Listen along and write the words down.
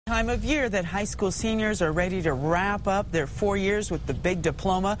time of year that high school seniors are ready to wrap up their 4 years with the big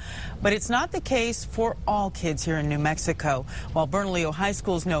diploma, but it's not the case for all kids here in New Mexico. While Bernalillo High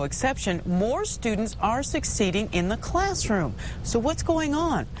School is no exception, more students are succeeding in the classroom. So what's going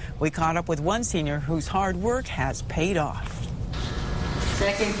on? We caught up with one senior whose hard work has paid off.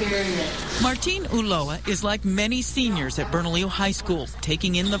 Second period. Martin Ulloa is like many seniors at Bernalillo High School,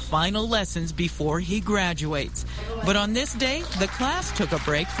 taking in the final lessons before he graduates. But on this day, the class took a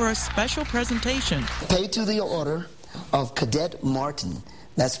break for a special presentation. Paid to the order of Cadet Martin.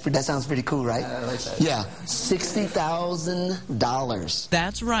 That sounds pretty cool, right? I like that. Yeah, $60,000.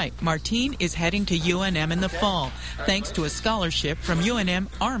 That's right. Martin is heading to UNM in the fall, thanks to a scholarship from UNM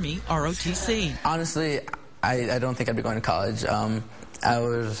Army ROTC. Honestly, I don't think I'd be going to college.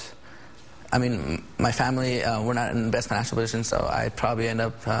 My family, we're not in the best financial position, so I'd probably end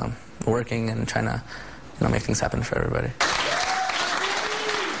up working and trying to, make things happen for everybody.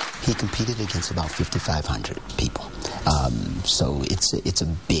 He competed against about 5,500 people, so it's a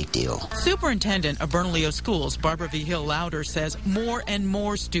big deal. Superintendent of Bernalillo Schools, Barbara V. Hill Louder, says more and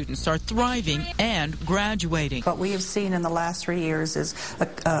more students are thriving and graduating. What we have seen in the last 3 years is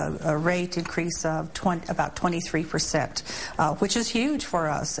a rate increase of about 23%, which is huge for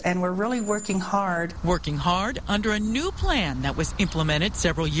us, and we're really working hard. Working hard under a new plan that was implemented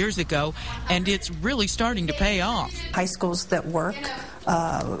several years ago, and it's really starting to pay off. High schools that work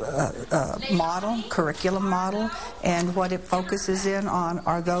curriculum model, and what it focuses in on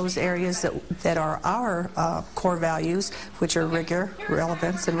are those areas that are our core values, which are rigor,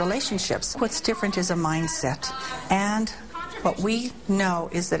 relevance, and relationships. What's different is a mindset, and what we know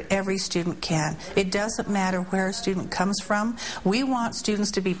is that every student can. It doesn't matter where a student comes from. We want students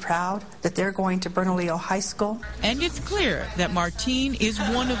to be proud that they're going to Bernalillo High School. And it's clear that Martin is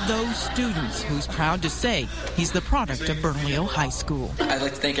one of those students who's proud to say he's the product of Bernalillo High School. I'd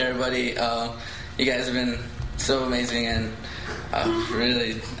like to thank everybody. You guys have been so amazing, and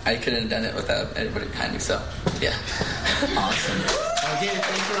really, I couldn't have done it without everybody behind me, so, yeah. Awesome. Okay,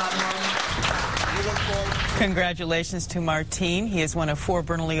 thanks a lot, Mom. Congratulations to Martin. He is one of 4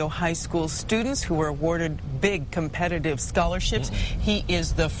 Bernalillo High School students who were awarded big competitive scholarships. He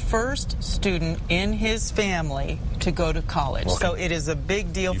is the first student in his family to go to college. Okay. So it is a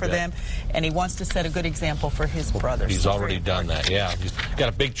big deal for them, and he wants to set a good example for his brothers. He's already done that, yeah. He's got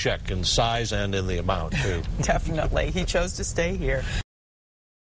a big check in size and in the amount, too. Definitely. He chose to stay here.